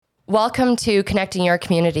Welcome to Connecting Your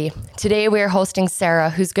Community. Today we are hosting Sarah,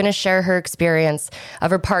 who's going to share her experience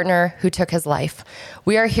of her partner who took his life.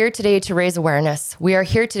 We are here today to raise awareness. We are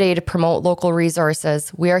here today to promote local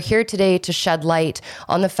resources. We are here today to shed light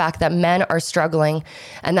on the fact that men are struggling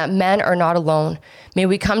and that men are not alone. May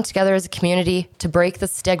we come together as a community to break the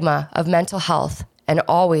stigma of mental health and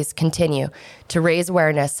always continue to raise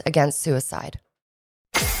awareness against suicide.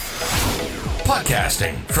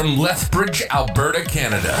 Podcasting from Lethbridge, Alberta,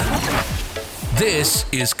 Canada. This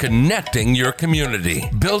is Connecting Your Community,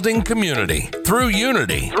 building community through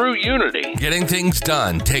unity. Getting things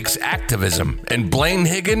done takes activism, and Blaine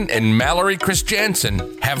Higgin and Mallory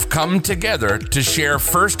Christiansen have come together to share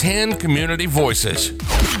firsthand community voices,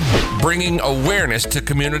 bringing awareness to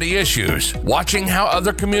community issues, watching how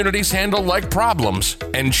other communities handle like problems,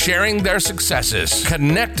 and sharing their successes.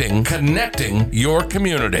 Connecting your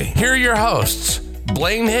community. Here are your hosts,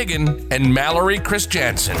 Blaine Higgin and Mallory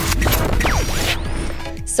Christiansen.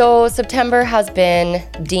 So September has been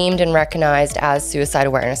deemed and recognized as Suicide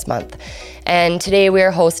Awareness Month. And today we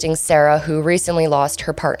are hosting Sarah, who recently lost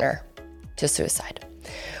her partner to suicide.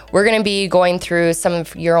 We're going to be going through some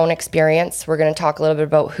of your own experience. We're going to talk a little bit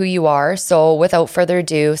about who you are. So without further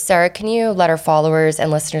ado, Sarah, can you let our followers and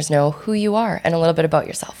listeners know who you are and a little bit about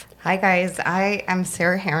yourself? Hi guys, I am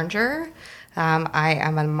Sarah Herringer. I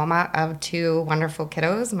am a mama of two wonderful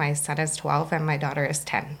kiddos. My son is 12 and my daughter is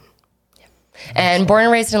 10. And born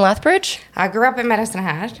and raised in Lethbridge? I grew up in Medicine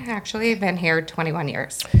Hat, actually. Been here 21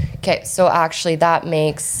 years. Okay, so actually that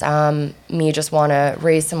makes me just want to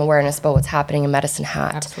raise some awareness about what's happening in Medicine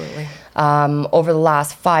Hat. Absolutely. Over the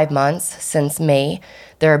last 5 months, since May,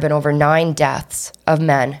 there have been over 9 deaths of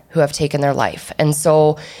men who have taken their life. And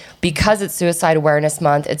so because it's Suicide Awareness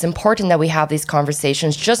Month, it's important that we have these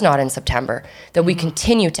conversations, just not in September, that we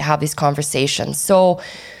continue to have these conversations. So,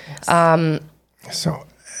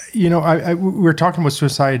 we were talking about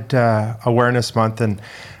Suicide Awareness Month, and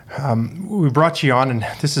we brought you on, and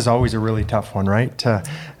this is always a really tough one, right? To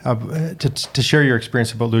share your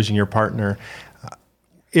experience about losing your partner.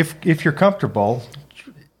 If you're comfortable,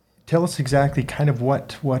 tell us exactly kind of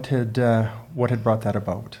what had brought that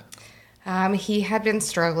about. He had been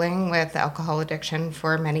struggling with alcohol addiction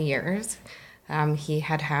for many years. He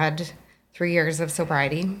had 3 years of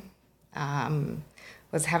sobriety.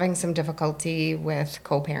 Was having some difficulty with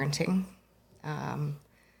co-parenting,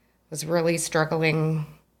 was really struggling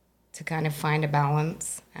to kind of find a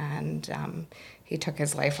balance, and he took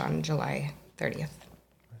his life on July 30th.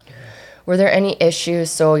 Were there any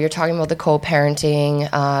issues? So you're talking about the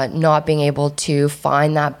co-parenting, not being able to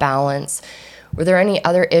find that balance. Were there any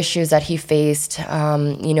other issues that he faced,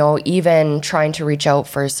 even trying to reach out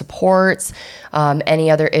for supports,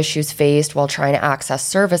 any other issues faced while trying to access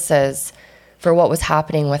services for what was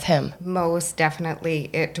happening with him? Most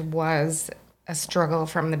definitely, it was a struggle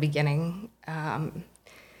from the beginning.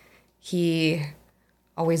 He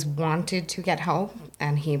always wanted to get help,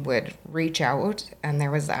 and he would reach out, and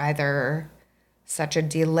there was either such a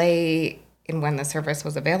delay in when the service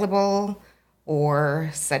was available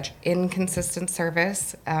or such inconsistent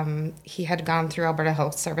service. He had gone through Alberta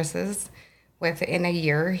Health Services. Within a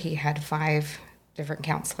year, he had 5 different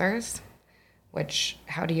counselors. Which,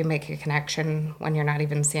 how do you make a connection when you're not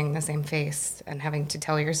even seeing the same face and having to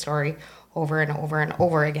tell your story over and over and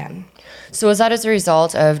over again? So is that as a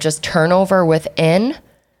result of just turnover within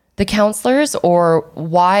the counselors, or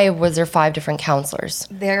why was there 5 different counselors?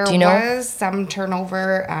 There was some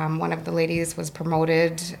turnover. One of the ladies was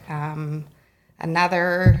promoted.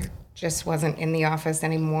 Another just wasn't in the office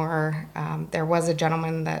anymore. There was a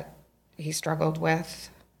gentleman that he struggled with.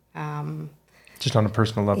 Just on a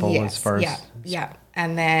personal level, yes, as far as... Yeah.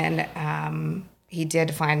 And then he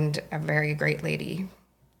did find a very great lady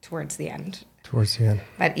towards the end.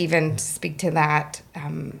 But even to speak to that,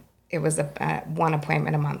 it was one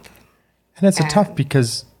appointment a month. And it's tough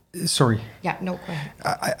because... Sorry. Yeah, no, go ahead.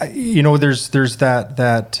 There's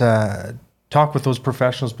that talk with those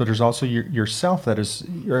professionals, but there's also yourself that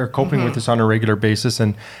you're coping with this on a regular basis.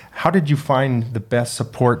 And how did you find the best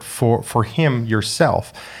support for him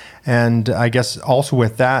yourself? And I guess also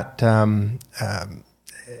with that, how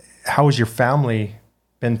has your family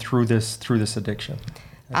been through this addiction?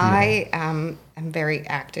 I am very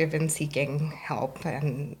active in seeking help,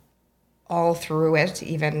 and all through it,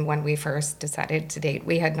 even when we first decided to date,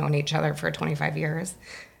 we had known each other for 25 years.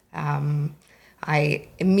 I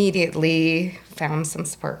immediately found some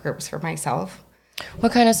support groups for myself.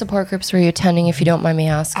 What kind of support groups were you attending, if you don't mind me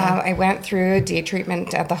asking? I went through day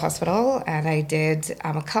treatment at the hospital, and I did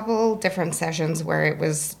a couple different sessions where it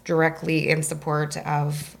was directly in support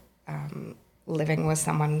of living with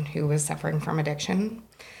someone who was suffering from addiction.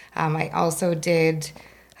 I also did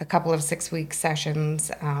a couple of 6-week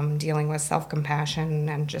sessions dealing with self-compassion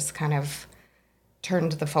and just kind of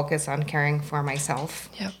turned the focus on caring for myself.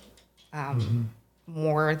 Yep.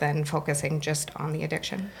 More than focusing just on the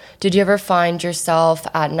addiction. Did you ever find yourself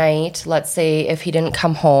at night, let's say if he didn't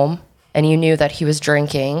come home and you knew that he was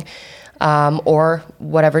drinking or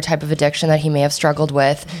whatever type of addiction that he may have struggled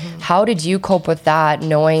with, how did you cope with that,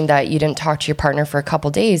 knowing that you didn't talk to your partner for a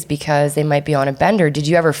couple days because they might be on a bender? Did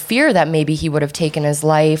you ever fear that maybe he would have taken his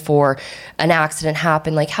life or an accident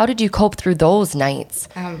happened? Like, how did you cope through those nights?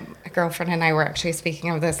 A girlfriend and I were actually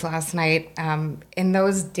speaking of this last night. In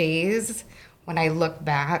those days, when I look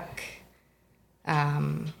back,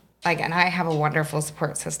 and I have a wonderful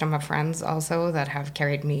support system of friends also that have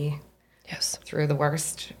carried me through the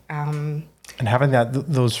worst. And having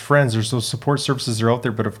those friends, there's those support services are out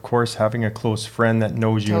there, but of course, having a close friend that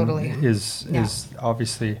knows you is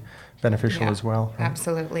obviously beneficial as well. Right?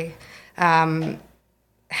 Absolutely. Having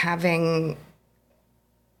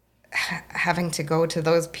to go to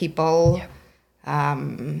those people.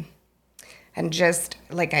 And just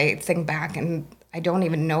like I think back and I don't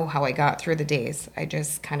even know how I got through the days. I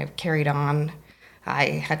just kind of carried on. I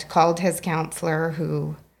had called his counselor,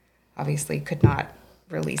 who obviously could not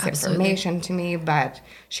release information to me, but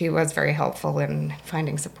she was very helpful in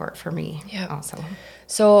finding support for me also.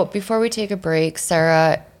 So before we take a break,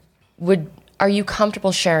 Sarah, are you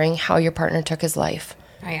comfortable sharing how your partner took his life?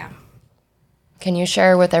 I am. Can you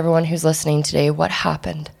share with everyone who's listening today what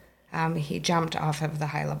happened? He jumped off of the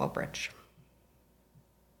high-level bridge.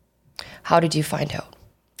 How did you find out?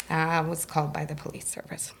 I was called by the police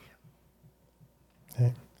service.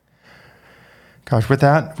 Okay. Gosh, with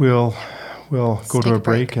that, we'll go to a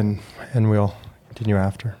break and we'll continue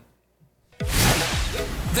after.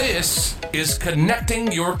 This is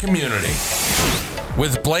Connecting Your Community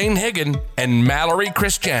with Blaine Higgin and Mallory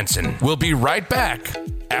Christiansen. We'll be right back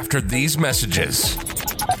after these messages.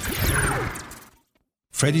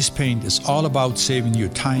 Freddy's Paint is all about saving you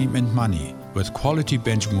time and money with quality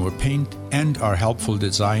Benjamin paint and our helpful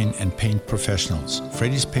design and paint professionals.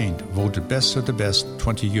 Freddy's Paint, voted best of the best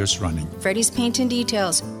 20 years running. Freddy's Paint and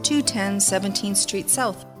Details, 210 17th Street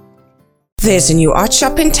South. There's a new art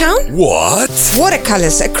shop in town. What?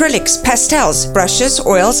 Watercolors, acrylics, pastels, brushes,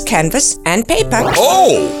 oils, canvas, and paper.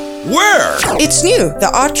 Oh! Where? It's new,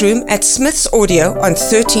 the Art Room at Smith's Audio on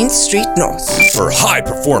 13th Street North. For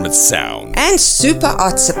high-performance sound. And super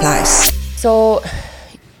art supplies. So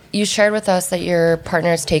you shared with us that your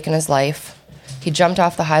partner has taken his life. He jumped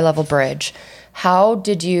off the high-level bridge. How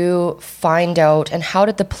did you find out, and how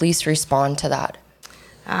did the police respond to that?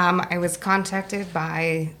 I was contacted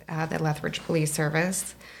by the Lethbridge Police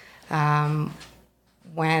Service.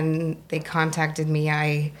 When they contacted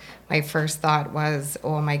me, my first thought was,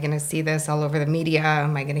 oh, am I going to see this all over the media?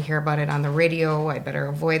 Am I going to hear about it on the radio? I better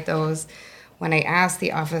avoid those. When I asked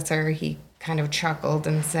the officer, he kind of chuckled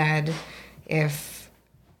and said, if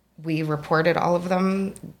we reported all of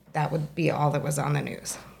them, that would be all that was on the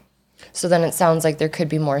news. So then it sounds like there could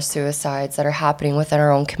be more suicides that are happening within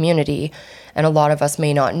our own community. And a lot of us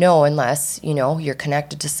may not know unless, you're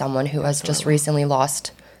connected to someone who has just recently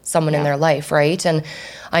lost someone in their life, right? And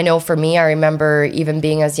I know for me, I remember even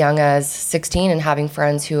being as young as 16 and having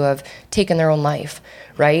friends who have taken their own life,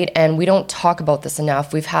 right? And we don't talk about this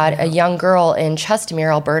enough. We've had a young girl in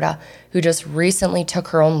Chestermere, Alberta, who just recently took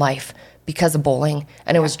her own life because of bowling,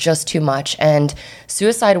 and it was just too much. And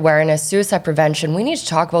suicide awareness, suicide prevention, we need to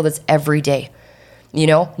talk about this every day,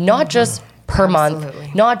 not just per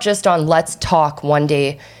month, not just on Let's Talk one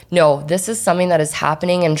day. No, this is something that is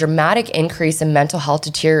happening, and dramatic increase in mental health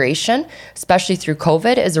deterioration, especially through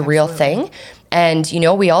COVID, is a real thing. And,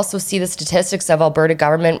 we also see the statistics of Alberta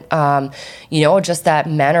government, just that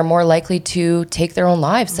men are more likely to take their own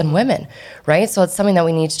lives than women, right? So it's something that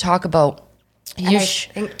we need to talk about. I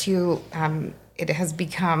think, too, it has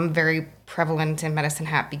become very prevalent in Medicine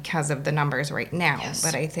Hat because of the numbers right now. Yes.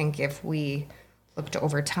 But I think if we looked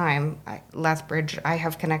over time, Lethbridge, I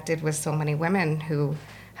have connected with so many women who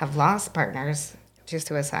have lost partners to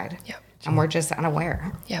suicide. Yep. And we're just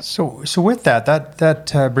unaware. Yep. So with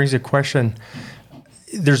that brings a question.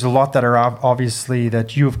 There's a lot that are obviously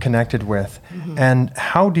that you have connected with, and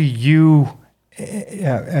how do you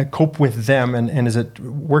cope with them? And is it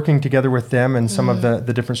working together with them and some of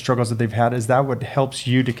the different struggles that they've had? Is that what helps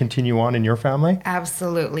you to continue on in your family?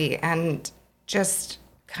 Absolutely. And just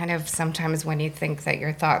kind of sometimes when you think that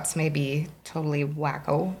your thoughts may be totally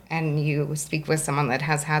wacko and you speak with someone that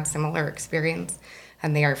has had similar experience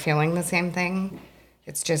and they are feeling the same thing,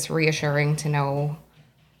 it's just reassuring to know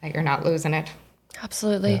that you're not losing it.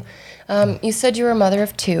 Absolutely. You said you were a mother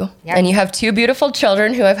of 2, Yep. and you have 2 beautiful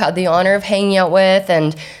children who I've had the honor of hanging out with,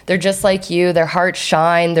 and they're just like you. Their hearts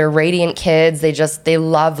shine. They're radiant kids. They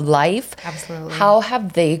love life. Absolutely. How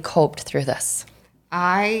have they coped through this?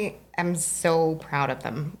 I am so proud of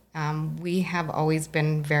them. We have always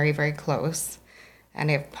been very, very close.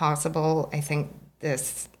 And if possible, I think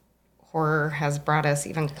this horror has brought us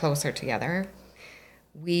even closer together.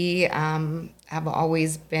 We have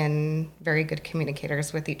always been very good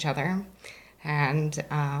communicators with each other. And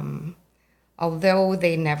although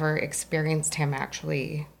they never experienced him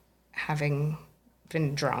actually having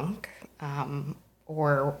been drunk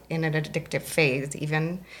or in an addictive phase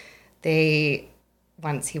even,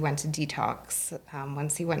 once he went to detox,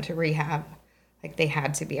 once he went to rehab, like they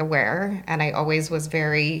had to be aware. And I always was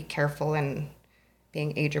very careful in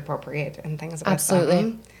being age appropriate and things about Absolutely.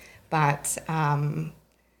 them. But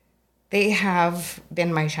they have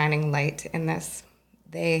been my shining light in this.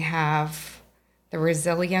 They have the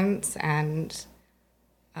resilience and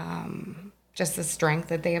just the strength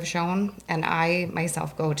that they have shown. And I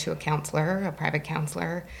myself go to a counselor, a private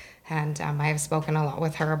counselor, and I have spoken a lot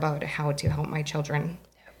with her about how to help my children.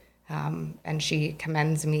 And she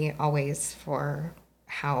commends me always for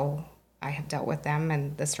how I have dealt with them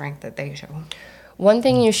and the strength that they show. One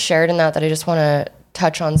thing you shared in that I just want to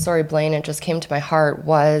touch on, sorry, Blaine, it just came to my heart,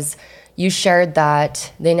 was you shared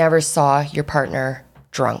that they never saw your partner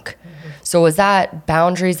drunk. So was that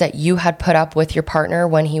boundaries that you had put up with your partner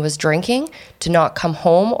when he was drinking to not come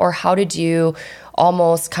home? Or how did you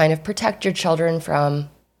almost kind of protect your children from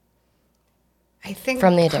I think the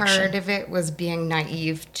addiction? Part of it was being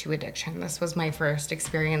naive to addiction. This was my first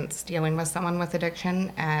experience dealing with someone with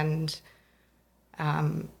addiction. And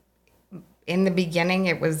in the beginning,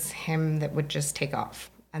 it was him that would just take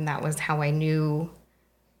off. And that was how I knew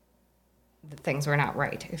that things were not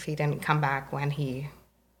right if he didn't come back when he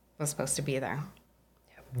was supposed to be there.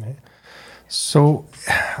 Right. So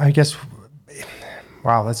I guess,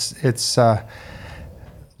 wow, it's a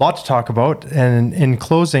lot to talk about. And in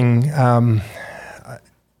closing,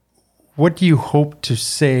 what do you hope to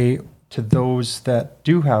say to those that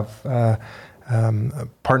do have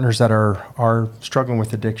partners that are struggling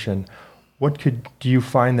with addiction? What do you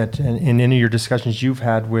find that in any of your discussions you've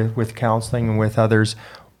had with counseling and with others,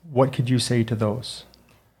 what could you say to those?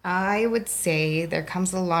 I would say there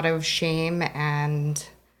comes a lot of shame, and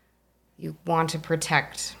you want to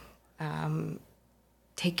protect,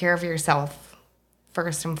 take care of yourself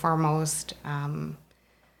first and foremost.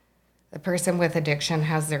 The person with addiction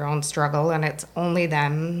has their own struggle, and it's only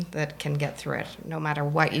them that can get through it, no matter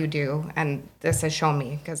what you do. And this has shown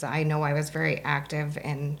me, because I know I was very active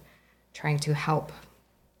in trying to help.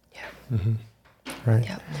 Yeah. Mm-hmm. Right.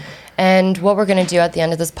 Yep. And what we're going to do at the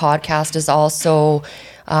end of this podcast is also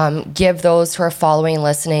give those who are following and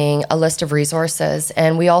listening a list of resources.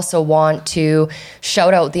 And we also want to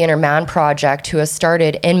shout out the Inner Man Project, who has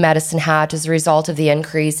started in Medicine Hat as a result of the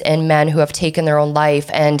increase in men who have taken their own life.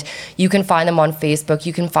 And you can find them on Facebook,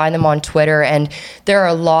 you can find them on Twitter, and there are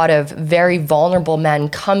a lot of very vulnerable men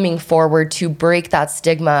coming forward to break that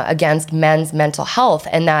stigma against men's mental health.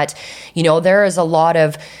 And that, there is a lot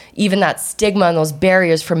of even that stigma and those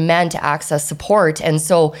barriers for men to access support. And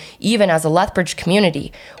so even as a Lethbridge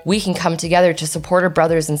community, we can come together to support our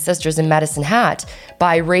brothers and sisters in Medicine Hat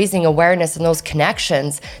by raising awareness and those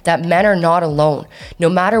connections that men are not alone. No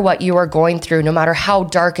matter what you are going through, no matter how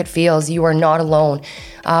dark it feels, you are not alone.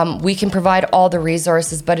 We can provide all the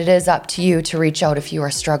resources, but it is up to you to reach out if you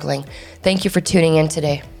are struggling. Thank you for tuning in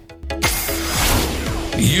today.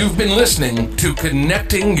 You've been listening to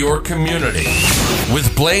Connecting Your Community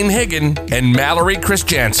with Blaine Higgin and Mallory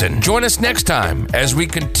Christiansen. Join us next time as we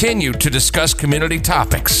continue to discuss community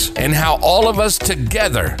topics and how all of us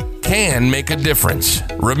together can make a difference.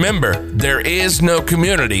 Remember, there is no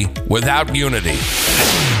community without unity.